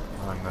morning.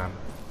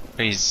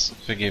 Please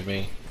forgive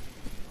me.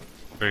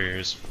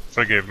 Please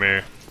forgive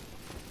me.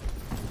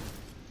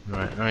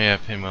 Right. Oh yeah,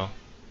 Pinwheel.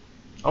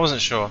 I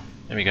wasn't sure.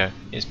 There we go.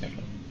 Here's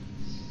Pinwheel.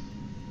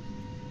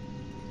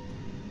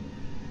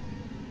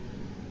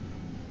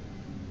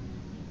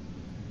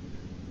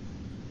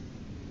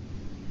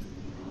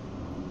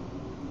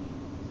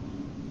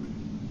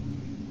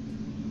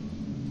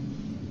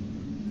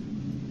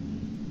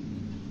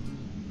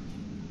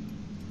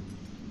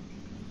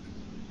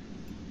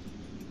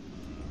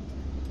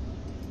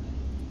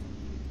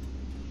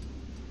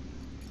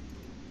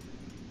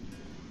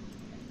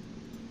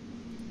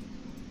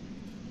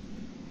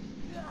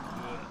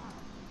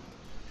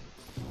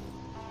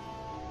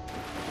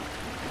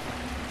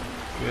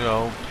 Good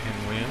old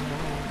Pinwheel.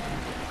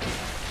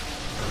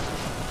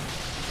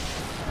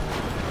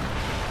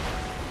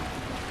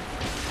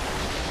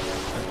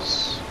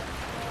 Oops.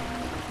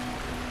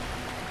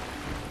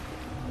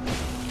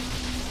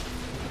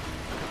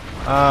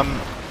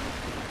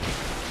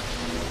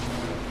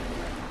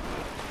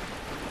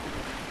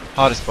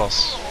 Hardest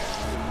boss.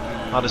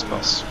 Hardest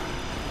boss.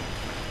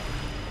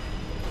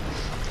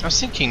 I was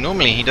thinking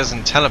normally he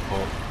doesn't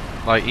teleport.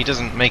 Like he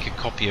doesn't make a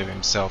copy of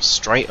himself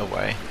straight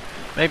away.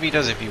 Maybe he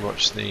does if you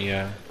watch the.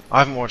 I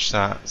haven't watched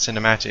that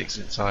cinematic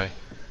since I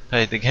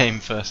played the game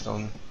first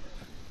on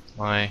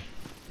my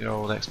good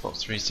old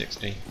Xbox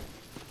 360.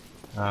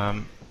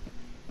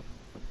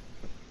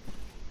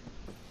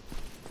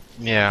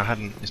 Yeah, I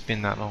hadn't. It's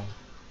been that long.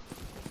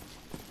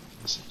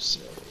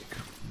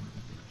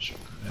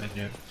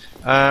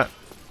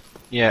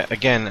 Yeah.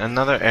 Again,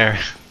 another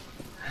area.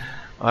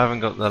 I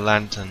haven't got the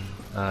lantern.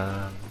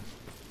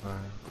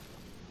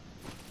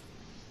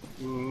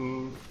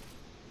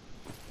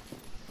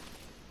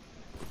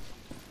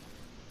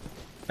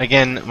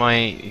 Again, my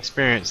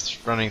experience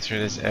running through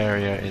this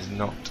area is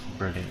not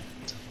brilliant.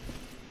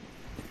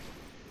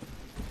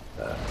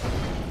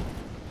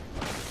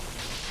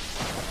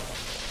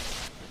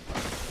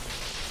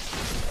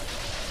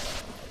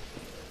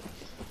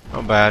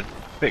 Not bad.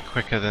 A bit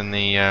quicker than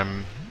the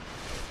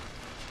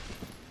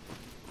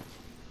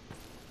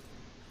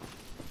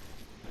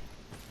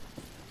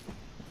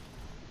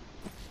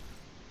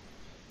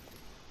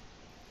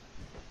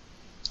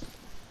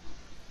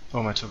what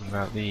am I talking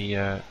about?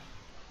 The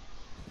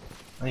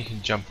oh, you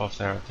can jump off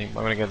there, I think, but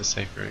I'm gonna go the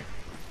safe route.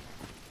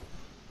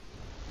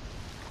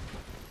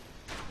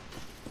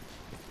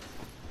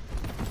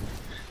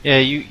 Yeah,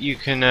 you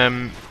can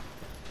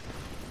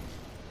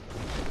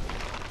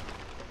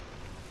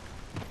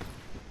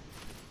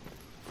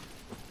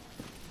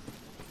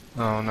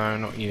oh no,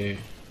 not you.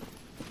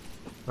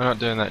 We're not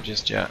doing that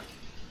just yet.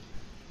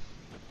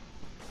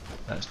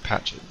 That's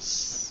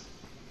Patches.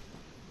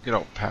 Good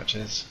old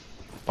Patches.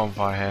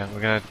 Bonfire here.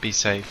 We're gonna be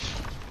safe.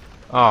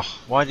 Oh,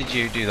 why did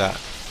you do that?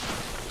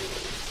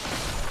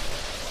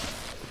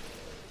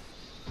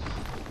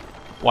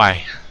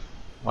 Why?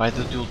 Why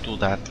did you do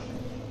that?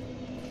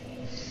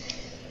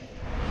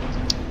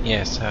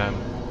 Yes,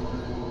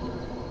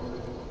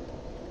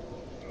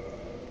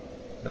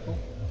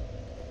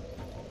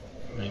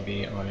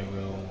 maybe I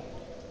will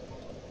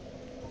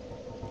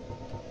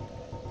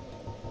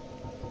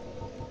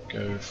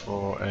go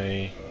for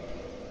a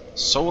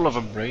Soul of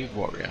a Brave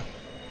Warrior.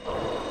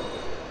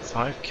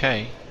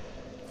 5k.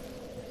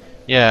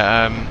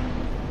 Yeah,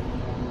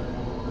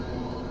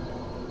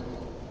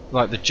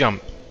 like the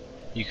jump.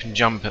 you can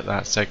jump at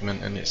that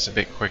segment and it's a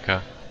bit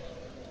quicker.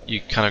 You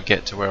kind of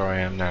get to where I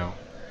am now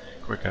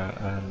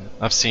quicker.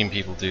 I've seen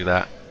people do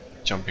that,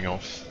 jumping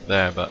off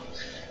there, but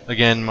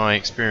again, my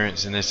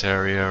experience in this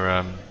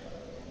area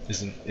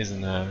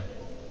isn't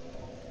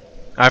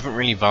I haven't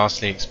really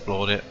vastly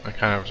explored it. I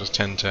kind of just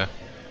tend to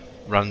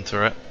run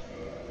through it.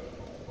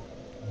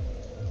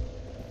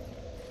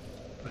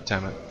 But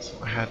damn it,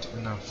 I had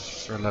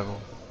enough for a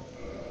level.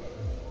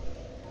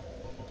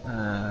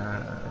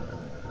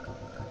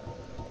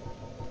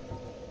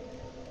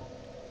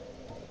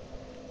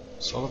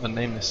 Sullivan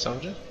nameless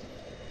soldier?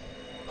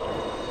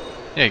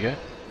 There you go.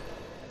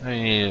 I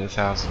only needed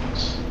 1,000.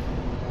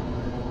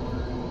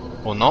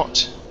 Or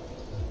not.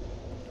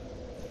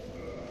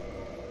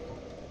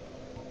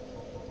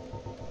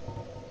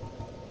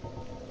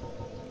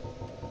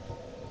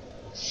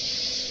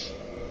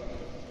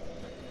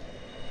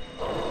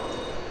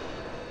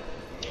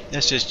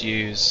 Let's just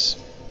use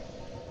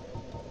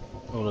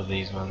all of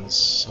these ones.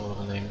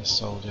 Sullivan nameless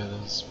soldier,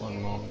 there's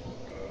one more.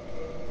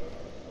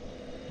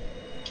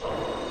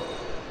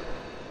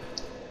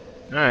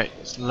 Alright,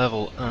 let's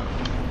level up.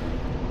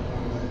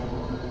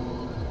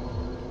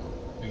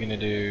 We're gonna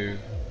do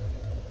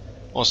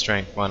more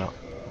strength, why not?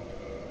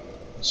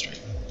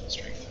 Strength,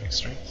 strength,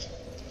 strength.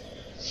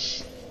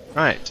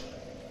 Right,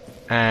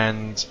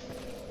 and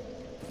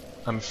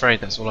I'm afraid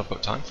that's all I've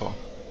got time for.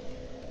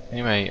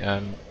 Anyway,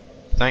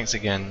 thanks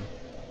again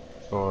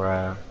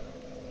for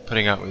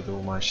putting up with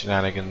all my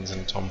shenanigans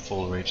and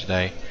tomfoolery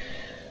today.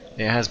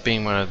 It has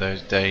been one of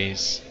those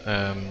days.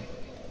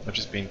 I've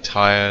just been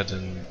tired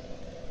and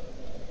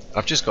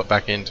I've just got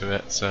back into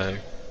it, so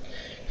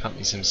cut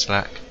me some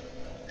slack.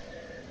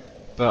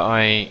 But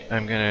I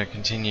am going to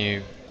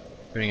continue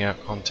putting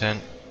out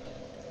content,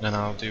 and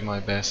I'll do my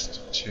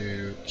best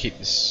to keep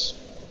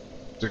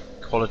the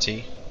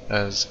quality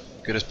as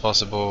good as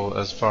possible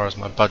as far as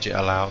my budget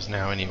allows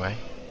now anyway.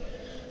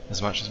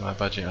 As much as my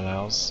budget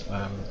allows.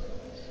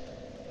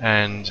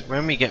 And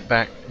when we get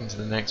back into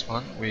the next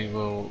one, we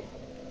will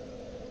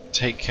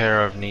take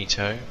care of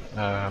Nito.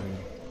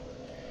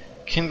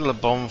 Kindle a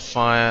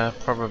bonfire,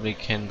 probably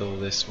kindle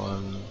this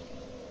one,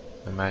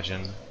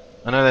 imagine.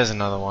 I know there's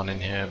another one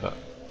in here, but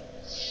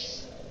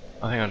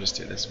I think I'll just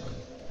do this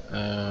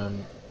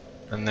one.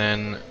 And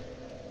then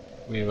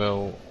we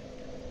will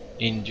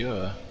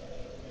endure,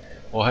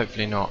 or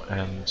hopefully not,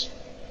 and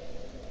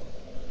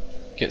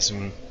get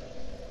some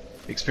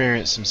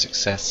experience, some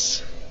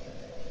success.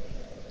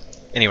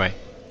 Anyway,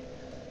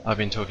 I've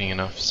been talking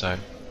enough, so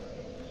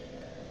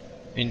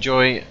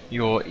enjoy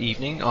your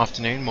evening,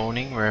 afternoon,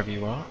 morning, wherever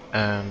you are.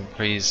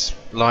 Please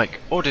like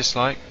or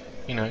dislike,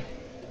 you know,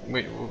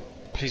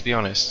 please be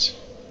honest.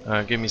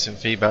 Give me some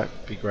feedback,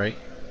 be great.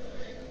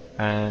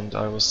 And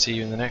I will see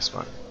you in the next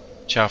one.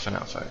 Ciao for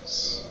now,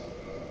 folks.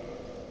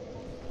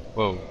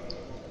 Whoa.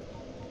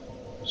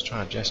 I was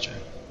trying to gesture.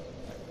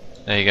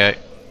 There you go.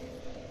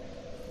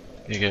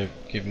 You go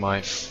give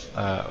my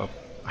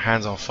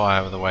hands on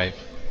fire with a wave.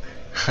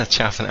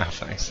 Ciao for now,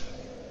 folks.